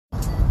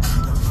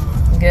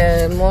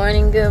Good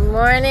morning, good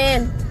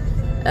morning.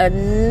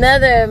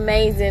 Another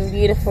amazing,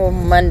 beautiful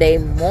Monday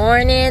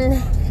morning.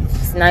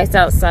 It's nice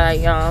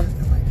outside, y'all.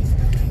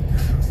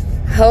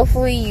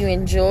 Hopefully you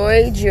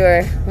enjoyed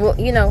your,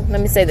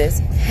 let me say this.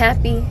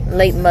 Happy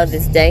late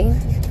Mother's Day.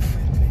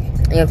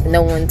 If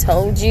no one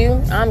told you,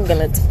 I'm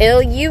going to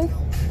tell you.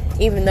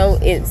 Even though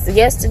it's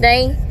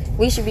yesterday,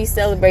 we should be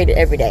celebrated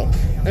every day.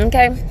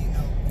 Okay?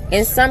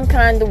 In some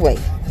kind of way.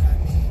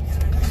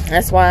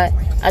 That's why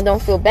I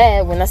don't feel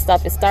bad when I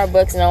stop at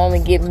Starbucks and I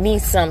only get me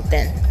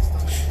something.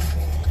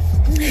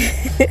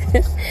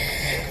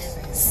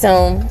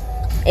 So,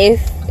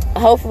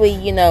 hopefully,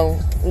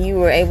 you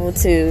were able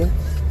to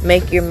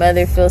make your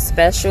mother feel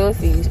special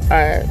if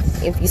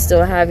you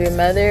still have your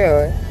mother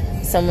or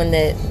someone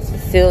that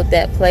filled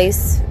that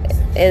place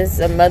as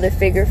a mother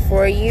figure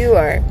for you,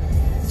 or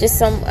just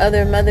some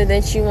other mother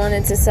that you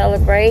wanted to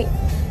celebrate.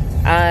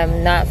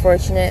 I'm not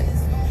fortunate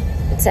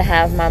to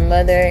have my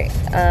mother.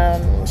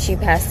 She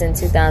passed in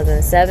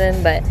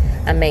 2007, but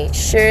I made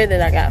sure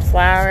that I got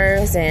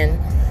flowers, and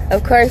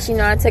of course,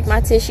 I took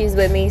my tissues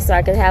with me so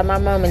I could have my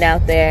moment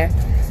out there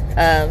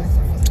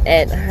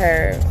at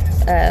her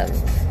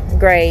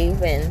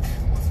grave, and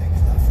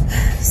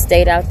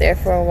stayed out there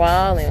for a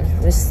while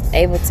and was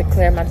able to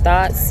clear my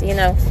thoughts.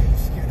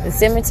 The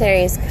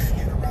cemetery is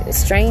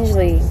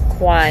strangely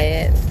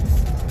quiet,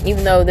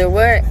 even though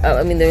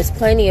there's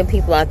plenty of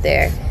people out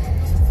there,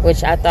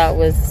 which I thought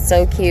was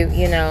so cute.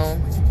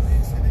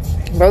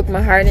 Broke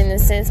my heart in a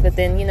sense, but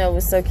then it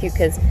was so cute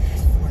because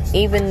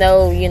even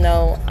though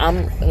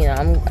I'm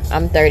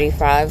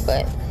 35,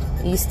 but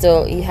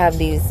you have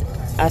these.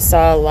 I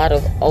saw a lot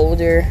of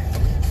older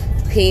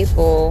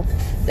people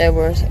that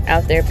were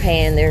out there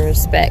paying their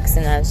respects,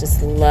 and I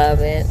just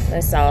love it.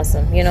 That's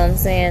awesome. You know what I'm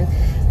saying?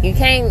 You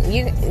can't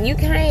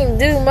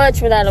do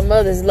much without a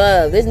mother's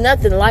love. There's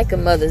nothing like a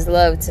mother's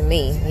love to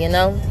me.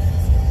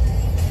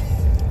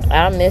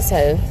 I miss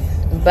her.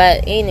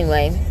 But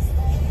anyway,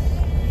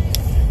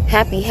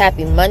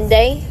 happy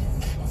Monday.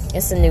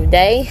 It's a new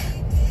day.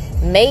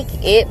 Make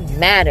it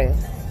matter.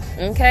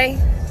 Okay?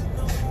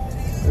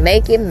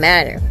 Make it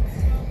matter.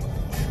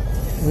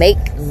 Make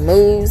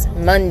moves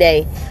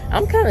Monday.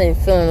 I'm kind of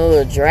feeling a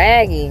little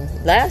draggy.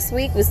 Last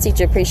week was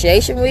Teacher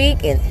Appreciation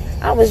Week, and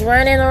I was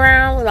running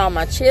around with all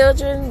my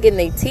children,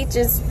 getting their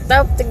teachers'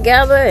 stuff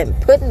together and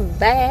putting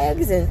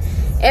bags, and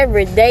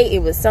every day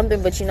it was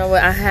something. But you know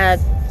what? I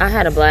had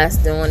a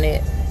blast doing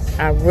it.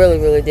 I really,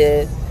 really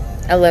did.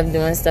 I love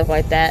doing stuff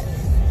like that.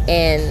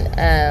 And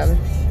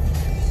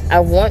I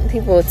want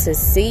people to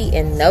see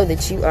and know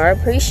that you are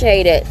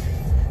appreciated.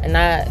 And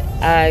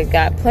I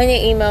got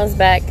plenty of emails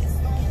back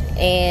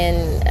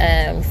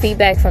and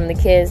feedback from the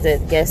kids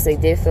that, yes, they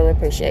did feel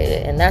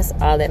appreciated. And that's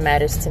all that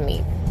matters to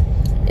me.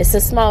 It's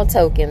a small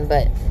token,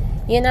 but,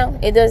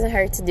 it doesn't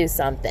hurt to do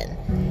something.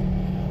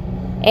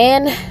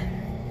 And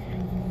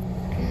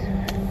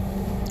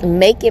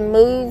making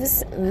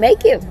moves,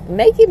 make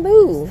it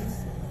move.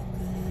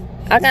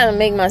 I gotta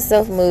make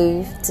myself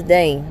move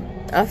today.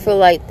 I feel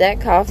like that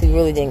coffee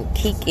really didn't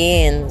kick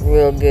in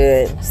real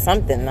good.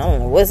 Something, I don't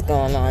know what's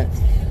going on.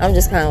 I'm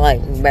just kind of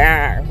like,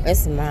 bah,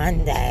 it's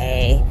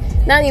Monday.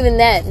 Not even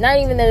that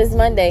it's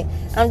Monday.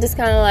 I'm just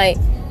kind of like,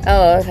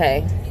 oh,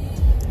 okay.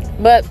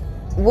 But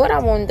what I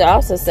wanted to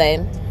also say,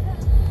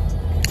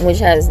 which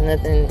has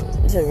nothing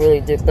to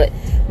really do, but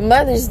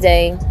Mother's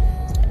Day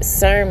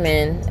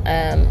sermon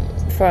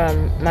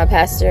from my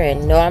pastor,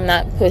 and no, I'm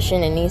not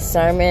pushing any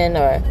sermon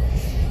or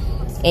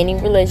any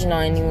religion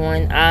on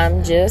anyone.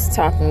 I'm just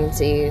talking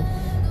to you.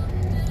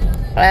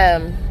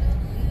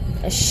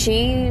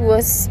 She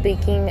was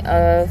speaking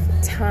of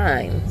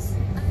time,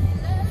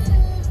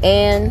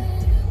 and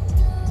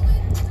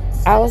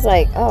I was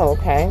like, oh,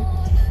 okay.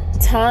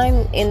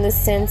 Time in the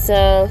sense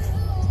of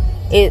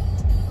it.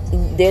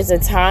 There's a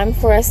time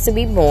for us to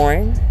be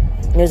born.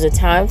 There's a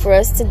time for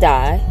us to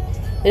die.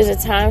 There's a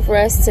time for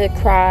us to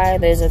cry.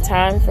 There's a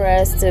time for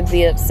us to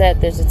be upset.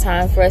 There's a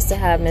time for us to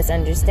have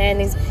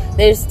misunderstandings.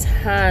 There's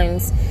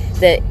times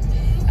that,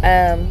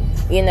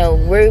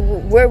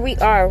 where we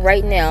are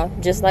right now,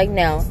 just like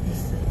now,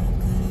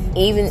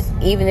 even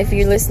if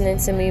you're listening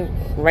to me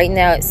right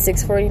now at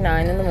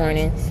 6:49 in the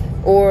morning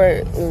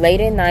or late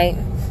at night,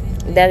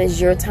 that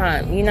is your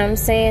time. You know what I'm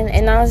saying?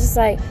 And I was just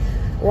like,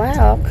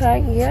 wow, okay,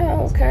 yeah,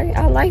 okay.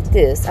 I like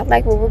this. I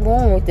like where we're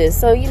going with this.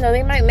 So,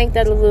 they might make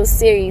that a little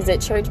series at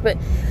church, but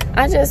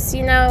I just,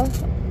 in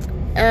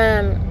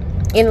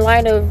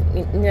light of,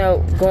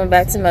 going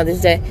back to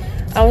Mother's Day,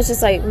 I was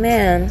just like,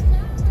 man,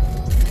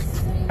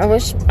 I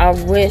wish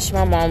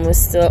my mom was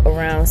still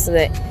around so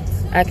that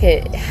I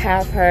could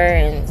have her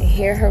and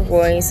hear her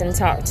voice and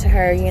talk to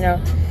her.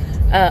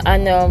 I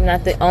know I'm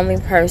not the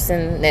only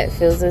person that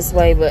feels this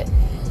way, but,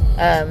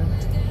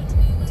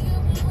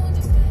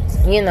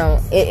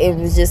 it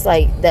was just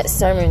like that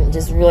sermon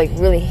just really,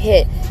 really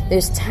hit.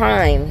 There's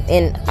time.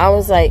 And I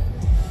was like,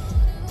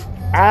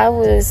 I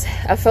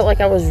felt like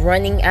I was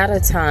running out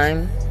of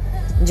time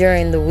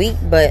during the week,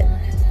 but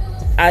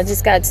I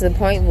just got to the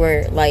point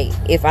where, like,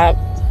 if I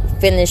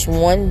finish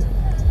one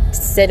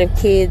set of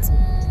kids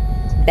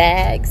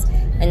bags,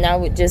 and I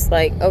would just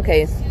like,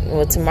 okay,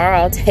 well, tomorrow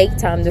I'll take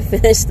time to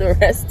finish the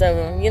rest of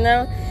them, you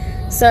know?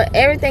 So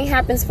everything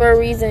happens for a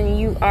reason.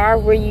 You are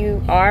where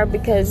you are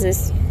because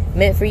it's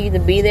meant for you to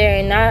be there.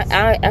 And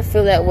I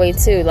feel that way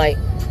too. Like,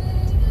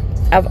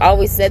 I've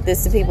always said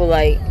this to people,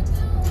 like,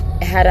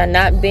 had I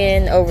not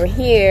been over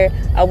here,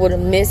 I would have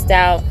missed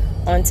out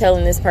on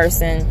telling this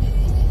person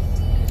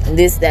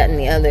this, that, and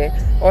the other.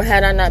 Or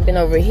had I not been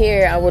over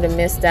here, I would have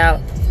missed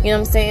out. You know what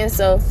I'm saying?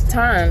 So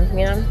time,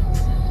 you know,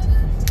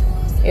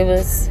 it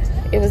was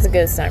a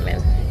good sermon.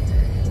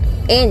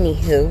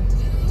 Anywho,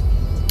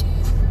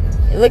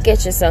 look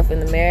at yourself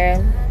in the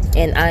mirror.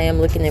 And I am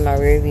looking in my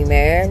rearview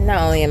mirror.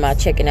 Not only am I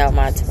checking out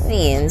my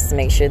twins to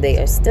make sure they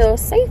are still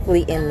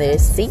safely in their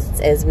seats,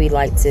 as we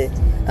like to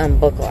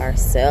unbuckle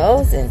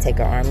ourselves and take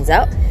our arms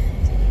out.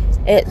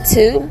 At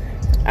 2,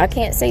 I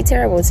can't say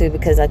terrible 2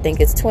 because I think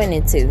it's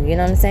 22. You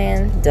know what I'm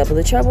saying? Double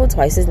the trouble,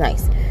 twice as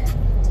nice.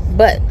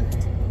 But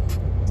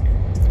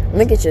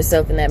look at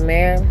yourself in that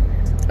mirror,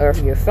 or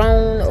your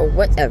phone, or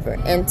whatever,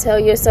 and tell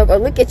yourself, or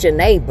look at your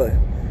neighbor.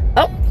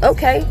 Oh,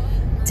 okay.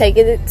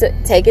 Taking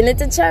it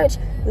to church.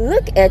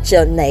 Look at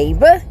your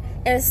neighbor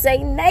and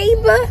say,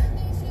 neighbor,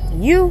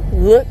 you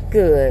look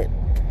good.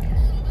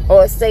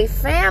 Or say,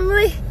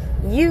 family,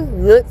 you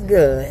look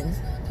good.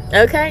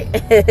 Okay?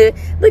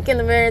 Look in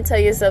the mirror and tell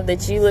yourself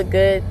that you look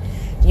good.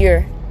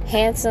 You're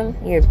handsome.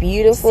 You're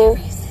beautiful.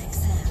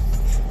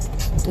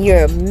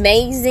 You're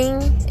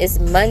amazing. It's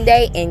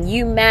Monday and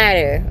you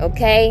matter.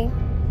 Okay?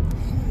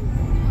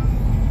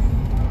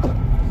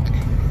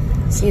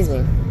 Excuse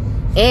me.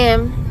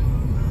 And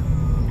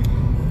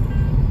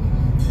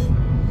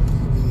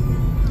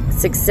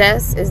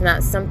success is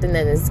not something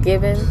that is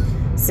given.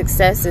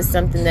 Success is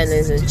something that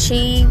is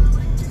achieved.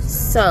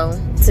 So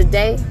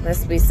today,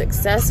 let's be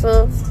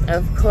successful.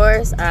 Of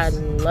course, I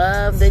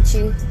love that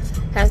you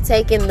have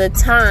taken the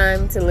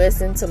time to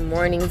listen to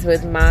Mornings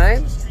with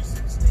Mine.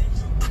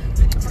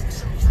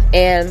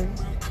 And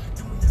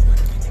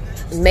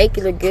make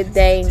it a good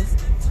day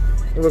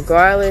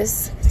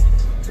regardless.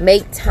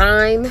 Make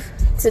time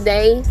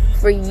today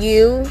for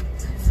you.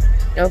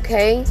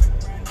 Okay?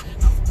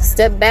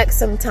 Step back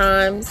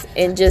sometimes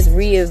and just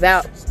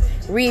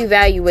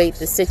reevaluate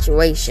the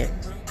situation.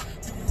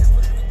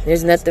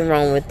 There's nothing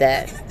wrong with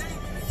that.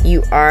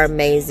 You are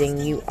amazing.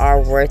 You are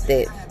worth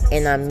it.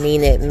 And I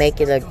mean it. Make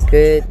it a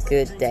good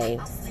day.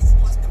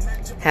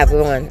 Have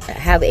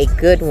a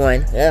good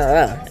one.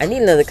 I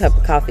need another cup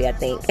of coffee, I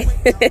think.